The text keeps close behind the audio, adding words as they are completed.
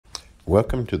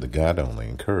Welcome to the God Only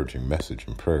Encouraging Message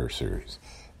and Prayer Series.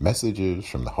 Messages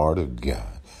from the heart of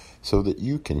God so that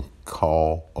you can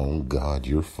call on God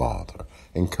your Father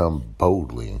and come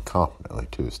boldly and confidently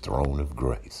to His throne of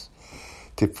grace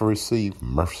to receive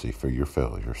mercy for your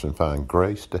failures and find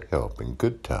grace to help in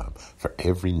good time for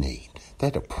every need.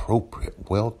 That appropriate,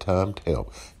 well-timed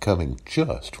help coming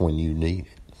just when you need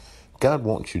it. God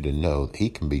wants you to know that He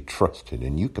can be trusted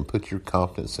and you can put your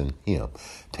confidence in Him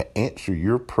to answer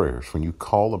your prayers when you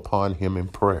call upon Him in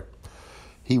prayer.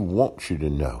 He wants you to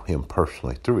know Him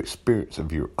personally through experience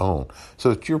of your own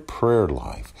so that your prayer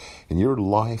life and your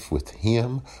life with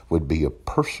Him would be a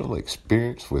personal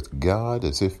experience with God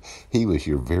as if He was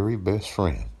your very best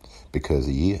friend, because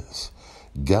He is.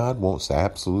 God wants the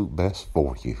absolute best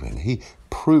for you, and He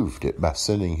proved it by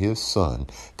sending His Son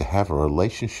to have a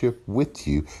relationship with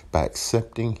you by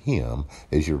accepting Him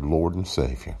as your Lord and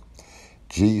Savior.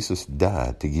 Jesus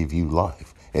died to give you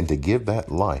life and to give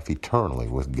that life eternally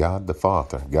with God the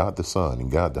Father, God the Son,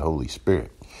 and God the Holy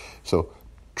Spirit. So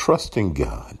trust in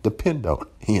God, depend on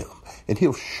Him, and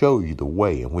He'll show you the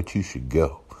way in which you should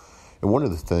go. And one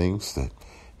of the things that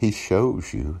He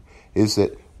shows you is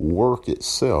that work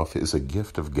itself is a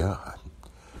gift of God.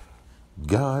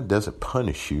 God doesn't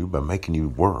punish you by making you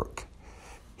work.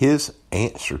 His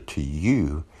answer to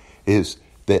you is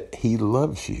that He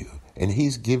loves you, and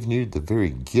He's given you the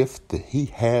very gift that He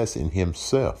has in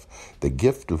Himself, the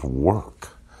gift of work,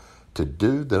 to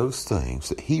do those things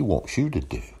that He wants you to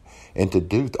do, and to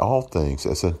do all things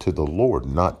as unto the Lord,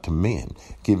 not to men,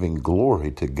 giving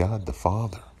glory to God the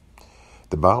Father.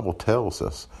 The Bible tells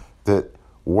us that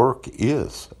work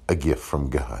is a gift from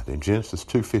God. In Genesis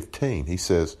 2:15, He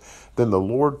says, "Then the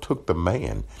Lord took the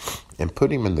man and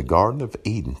put him in the Garden of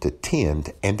Eden to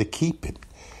tend and to keep it."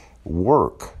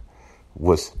 Work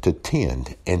was to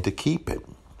tend and to keep it.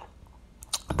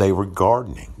 They were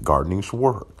gardening. Gardening's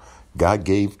work. God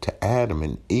gave to Adam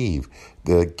and Eve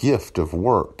the gift of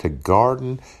work to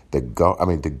garden the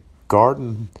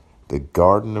garden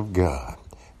of God,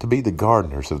 to be the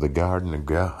gardeners of the garden of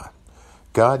God.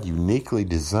 God uniquely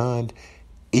designed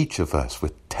each of us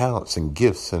with talents and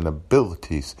gifts and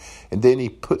abilities, and then He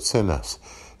puts in us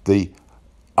the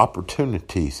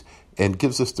opportunities and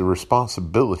gives us the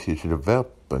responsibility to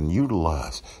develop and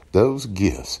utilize those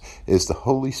gifts as the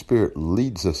Holy Spirit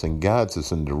leads us and guides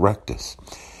us and directs us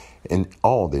in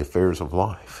all the affairs of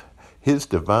life. His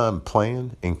divine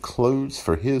plan includes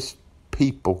for His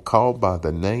people called by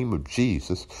the name of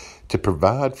Jesus to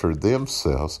provide for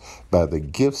themselves by the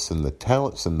gifts and the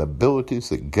talents and the abilities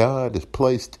that God has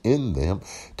placed in them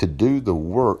to do the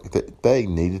work that they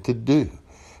needed to do.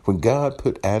 When God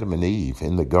put Adam and Eve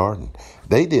in the garden,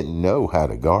 they didn't know how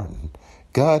to garden.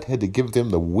 God had to give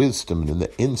them the wisdom and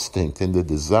the instinct and the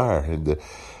desire and the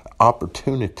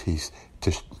opportunities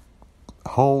to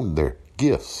hone their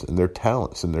gifts and their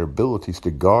talents and their abilities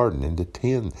to garden and to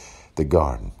tend the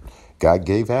garden. God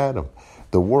gave Adam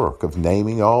the work of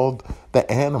naming all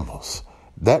the animals.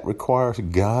 That requires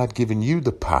God giving you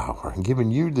the power and giving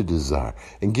you the desire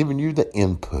and giving you the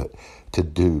input to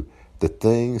do the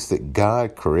things that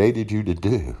God created you to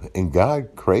do. And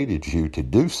God created you to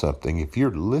do something if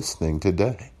you're listening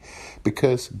today,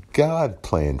 because God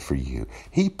planned for you.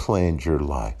 He planned your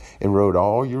life and wrote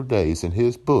all your days in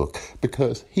His book,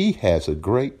 because He has a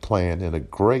great plan and a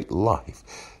great life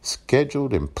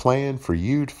scheduled and planned for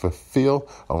you to fulfill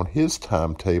on His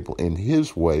timetable, in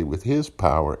His way, with His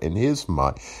power and His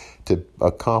might, to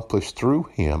accomplish through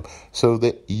Him, so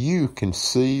that you can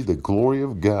see the glory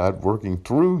of God working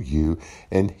through you.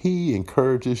 And He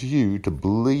encourages you to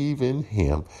believe in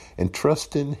Him and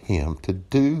trust in Him to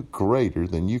do greater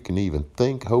than you can even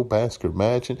think, hope, ask, or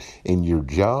imagine in your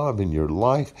job, in your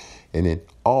life, and in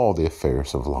all the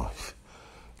affairs of life.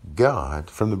 God,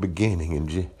 from the beginning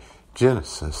in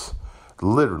Genesis,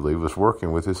 literally was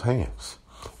working with His hands.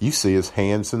 You see His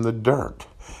hands in the dirt.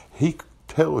 He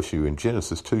tells you in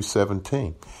Genesis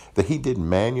 2:17 that He did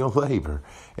manual labor,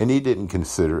 and He didn't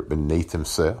consider it beneath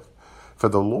Himself. For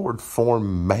the Lord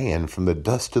formed man from the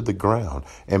dust of the ground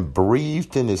and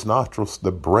breathed in his nostrils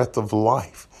the breath of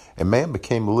life, and man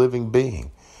became a living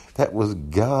being. That was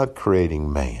God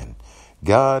creating man.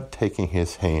 God taking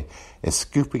His hand and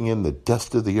scooping in the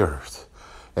dust of the earth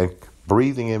and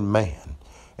breathing in man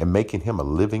and making him a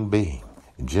living being.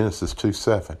 In Genesis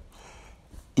 2:7.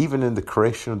 Even in the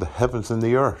creation of the heavens and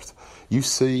the earth, you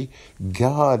see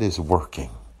God is working.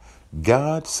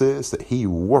 God says that He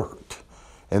worked,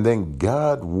 and then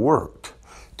God worked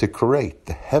to create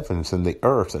the heavens and the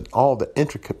earth and all the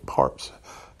intricate parts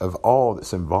of all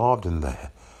that's involved in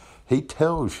that. He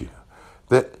tells you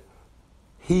that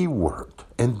He worked,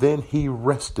 and then he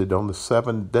rested on the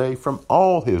seventh day from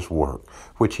all his work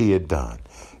which he had done.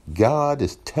 God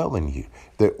is telling you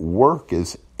that work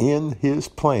is in his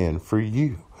plan for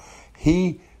you.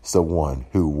 He's the one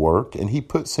who worked, and he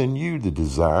puts in you the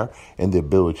desire and the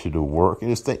ability to work.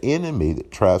 And it's the enemy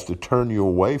that tries to turn you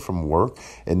away from work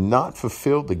and not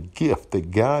fulfill the gift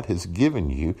that God has given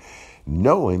you,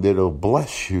 knowing that it'll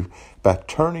bless you by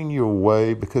turning you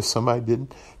away because somebody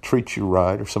didn't treat you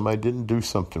right or somebody didn't do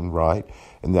something right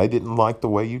and they didn't like the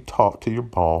way you talked to your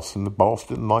boss and the boss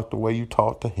didn't like the way you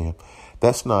talked to him.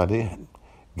 That's not it.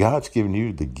 God's given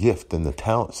you the gift and the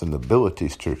talents and the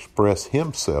abilities to express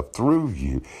himself through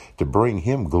you to bring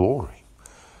him glory.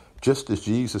 Just as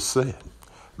Jesus said,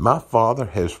 my Father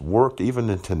has worked even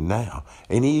unto now,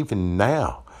 and even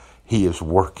now he is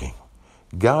working.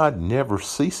 God never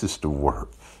ceases to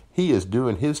work. He is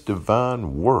doing his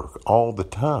divine work all the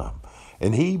time.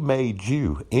 And he made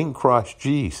you in Christ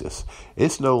Jesus.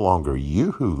 It's no longer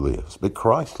you who lives, but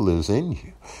Christ lives in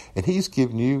you. And he's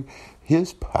given you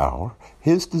his power,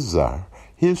 his desire,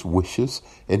 his wishes,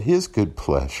 and his good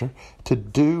pleasure to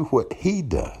do what he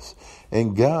does.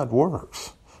 And God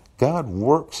works. God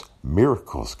works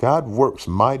miracles. God works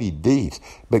mighty deeds.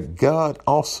 But God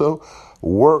also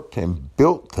worked and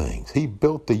built things. He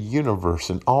built the universe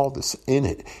and all that's in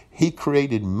it. He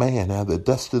created man out of the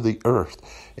dust of the earth.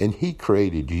 And he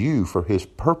created you for his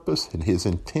purpose and his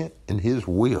intent and his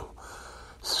will.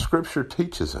 Scripture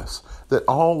teaches us that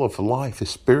all of life is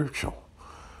spiritual.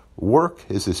 Work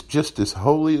is just as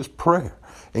holy as prayer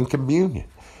and communion,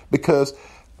 because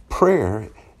prayer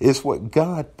is what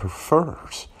God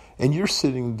prefers. And you're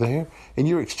sitting there and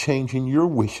you're exchanging your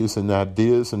wishes and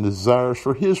ideas and desires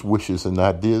for his wishes and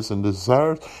ideas and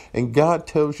desires. And God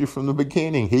tells you from the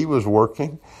beginning he was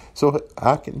working. So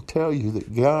I can tell you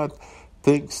that God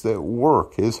thinks that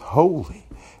work is holy.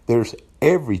 There's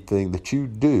everything that you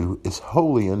do is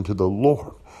holy unto the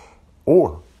Lord,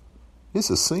 or it's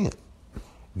a sin.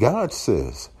 God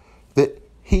says that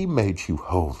he made you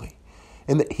holy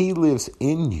and that he lives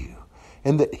in you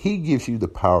and that he gives you the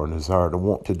power and desire to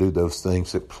want to do those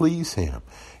things that please him.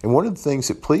 And one of the things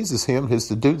that pleases him is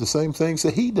to do the same things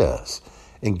that he does.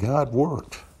 And God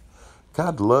worked.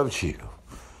 God loves you.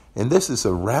 And this is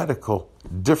a radical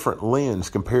different lens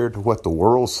compared to what the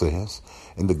world says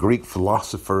and the Greek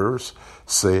philosophers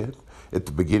said at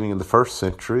the beginning of the first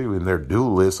century in their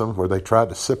dualism, where they tried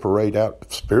to separate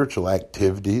out spiritual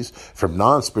activities from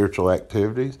non-spiritual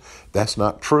activities. That's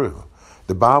not true.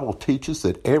 The Bible teaches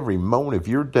that every moment of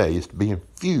your day is to be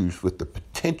infused with the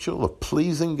potential of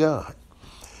pleasing God.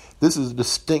 This is a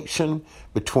distinction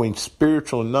between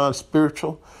spiritual and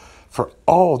non-spiritual for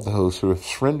all those who have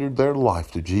surrendered their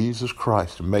life to Jesus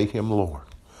Christ and made him Lord.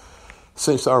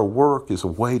 Since our work is a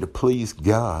way to please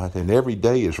God and every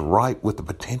day is ripe with the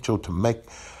potential to make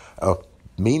a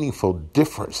meaningful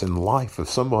difference in the life of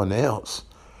someone else,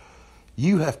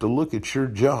 you have to look at your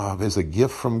job as a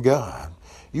gift from God.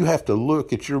 You have to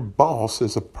look at your boss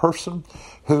as a person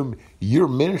whom you're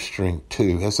ministering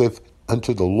to as if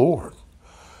unto the Lord.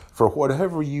 For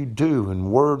whatever you do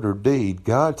in word or deed,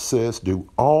 God says, do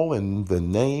all in the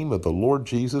name of the Lord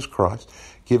Jesus Christ,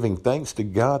 giving thanks to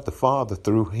God the Father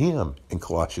through him in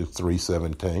Colossians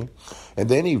 3:17. And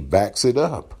then he backs it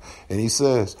up and he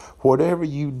says, whatever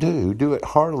you do, do it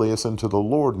heartily as unto the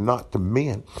Lord, not to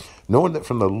men, knowing that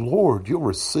from the Lord you'll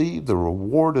receive the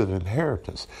reward of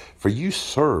inheritance, for you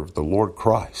serve the Lord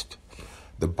Christ.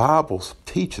 The Bible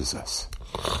teaches us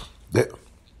that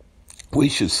we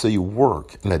should see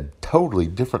work in a totally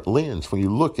different lens when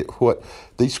you look at what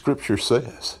these scriptures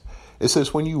says. It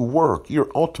says when you work,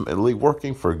 you're ultimately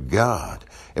working for God.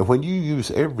 And when you use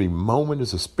every moment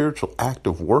as a spiritual act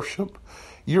of worship,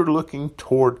 you're looking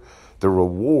toward the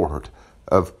reward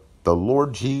of the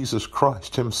Lord Jesus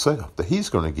Christ himself that he's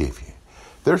going to give you.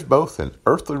 There's both an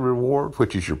earthly reward,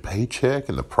 which is your paycheck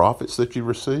and the profits that you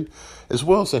receive, as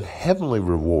well as a heavenly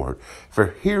reward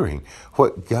for hearing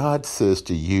what God says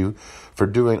to you, for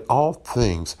doing all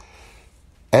things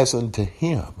as unto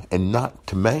him and not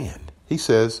to man. He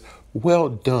says, well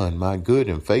done, my good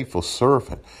and faithful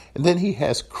servant. And then he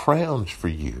has crowns for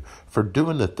you for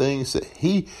doing the things that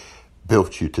he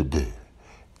built you to do.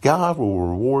 God will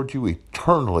reward you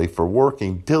eternally for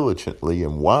working diligently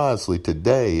and wisely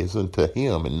today as unto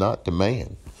him and not to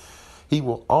man. He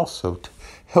will also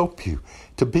help you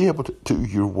to be able to do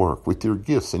your work with your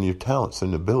gifts and your talents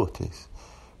and abilities.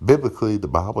 Biblically, the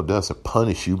Bible doesn't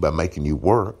punish you by making you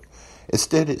work.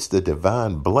 Instead, it's the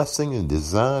divine blessing and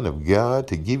design of God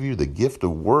to give you the gift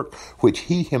of work which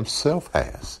he himself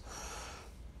has.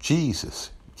 Jesus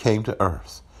came to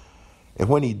earth. And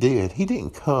when he did, he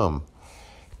didn't come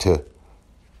to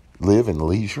live in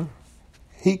leisure.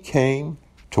 He came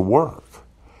to work.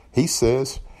 He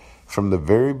says from the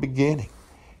very beginning,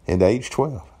 at age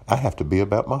 12, I have to be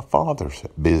about my Father's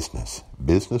business.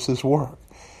 Business is work.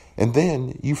 And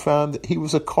then you find that he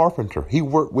was a carpenter. He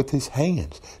worked with his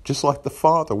hands, just like the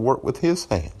Father worked with his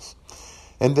hands.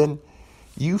 And then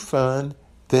you find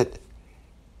that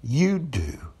you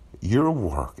do your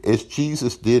work as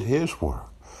Jesus did his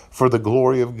work for the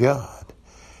glory of God.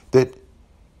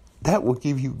 That will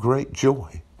give you great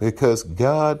joy, because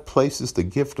God places the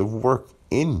gift of work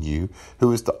in you,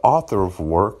 who is the author of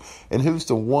work, and who's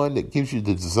the one that gives you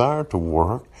the desire to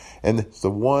work, and it's the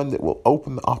one that will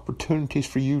open the opportunities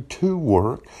for you to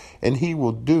work, and he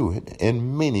will do it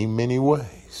in many, many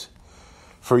ways.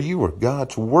 For you are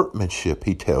God's workmanship,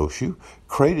 he tells you,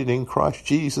 created in Christ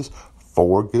Jesus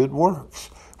for good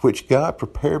works, which God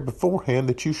prepared beforehand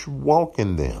that you should walk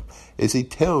in them, as he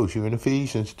tells you in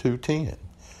Ephesians 2:10.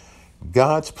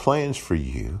 God's plans for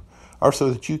you are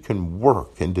so that you can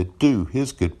work and to do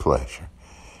his good pleasure.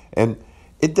 And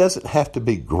it doesn't have to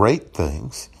be great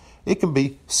things. It can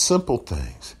be simple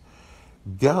things.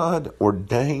 God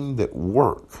ordained that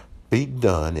work be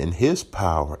done in his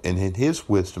power and in his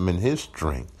wisdom and his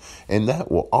strength. And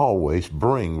that will always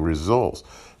bring results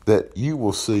that you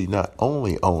will see not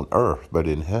only on earth, but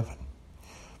in heaven.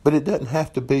 But it doesn't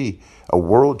have to be a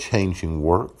world-changing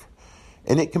work.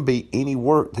 And it can be any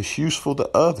work that's useful to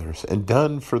others and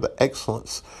done for the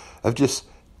excellence of just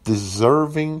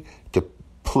deserving to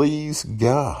please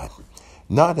God.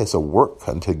 Not as a work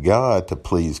unto God to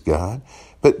please God,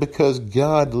 but because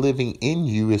God living in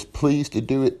you is pleased to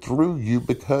do it through you,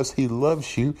 because he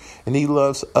loves you and he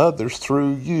loves others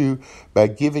through you by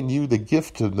giving you the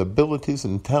gift and abilities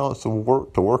and talents of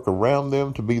work to work around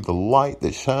them, to be the light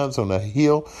that shines on a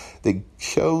hill that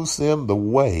shows them the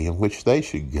way in which they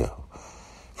should go.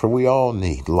 For we all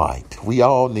need light. We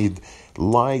all need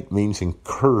light, means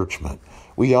encouragement.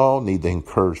 We all need the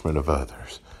encouragement of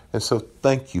others. And so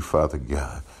thank you, Father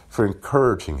God, for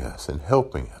encouraging us and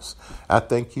helping us. I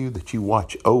thank you that you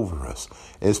watch over us.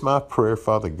 And it's my prayer,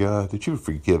 Father God, that you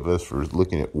forgive us for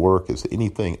looking at work as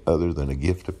anything other than a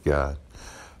gift of God.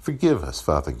 Forgive us,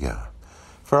 Father God,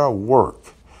 for our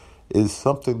work is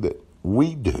something that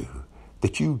we do,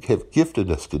 that you have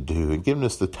gifted us to do and given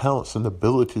us the talents and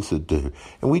abilities to do.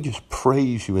 And we just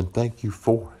praise you and thank you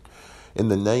for it. In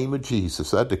the name of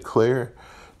Jesus, I declare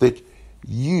that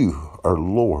you are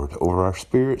Lord over our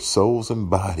spirits, souls,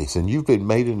 and bodies. And you've been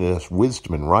made in us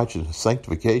wisdom and righteousness,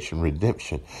 sanctification,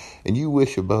 redemption. And you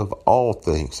wish above all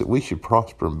things that we should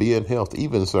prosper and be in health,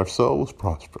 even as our souls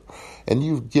prosper. And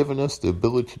you've given us the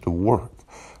ability to work,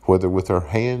 whether with our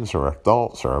hands or our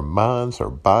thoughts or our minds or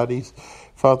bodies.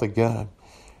 Father God,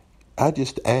 I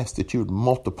just ask that you would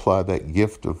multiply that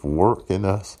gift of work in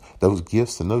us, those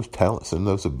gifts and those talents and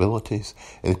those abilities,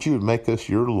 and that you would make us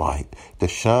your light to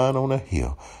shine on a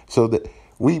hill so that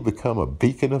we become a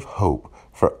beacon of hope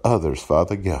for others,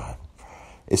 Father God.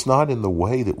 It's not in the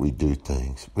way that we do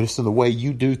things, but it's in the way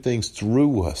you do things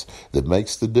through us that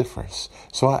makes the difference.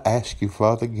 So I ask you,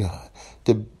 Father God,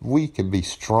 that we can be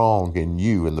strong in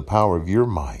you and the power of your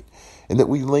might, and that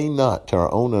we lean not to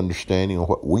our own understanding of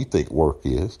what we think work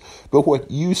is, but what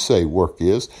you say work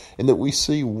is, and that we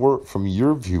see work from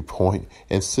your viewpoint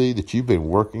and see that you've been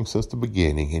working since the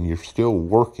beginning and you're still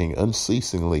working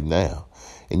unceasingly now.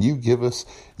 And you give us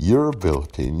your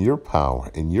ability and your power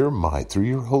and your might through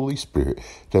your Holy Spirit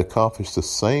to accomplish the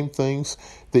same things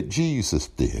that Jesus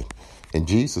did. And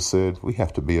Jesus said we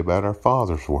have to be about our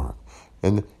Father's work.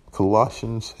 And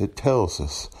Colossians, it tells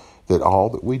us that all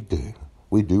that we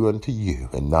do unto you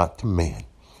and not to men,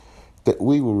 that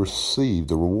we will receive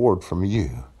the reward from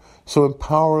you. So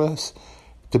empower us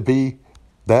to be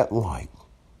that light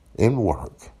in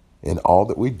work, in all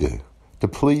that we do, to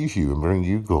please you and bring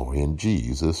you glory in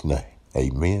Jesus' name.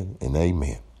 Amen and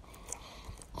amen.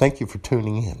 Thank you for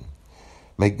tuning in.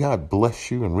 May God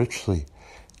bless you and richly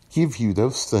give you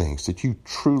those things that you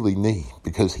truly need,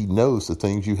 because he knows the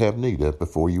things you have need of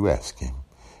before you ask him.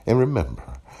 And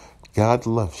remember, God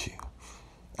loves you.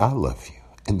 I love you,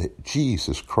 and that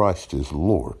Jesus Christ is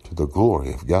Lord, to the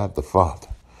glory of God the Father.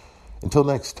 Until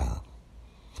next time,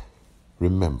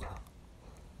 remember,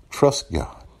 trust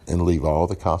God and leave all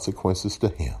the consequences to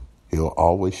him. He'll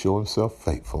always show himself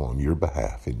faithful on your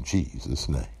behalf in Jesus'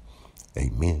 name.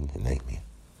 Amen and amen.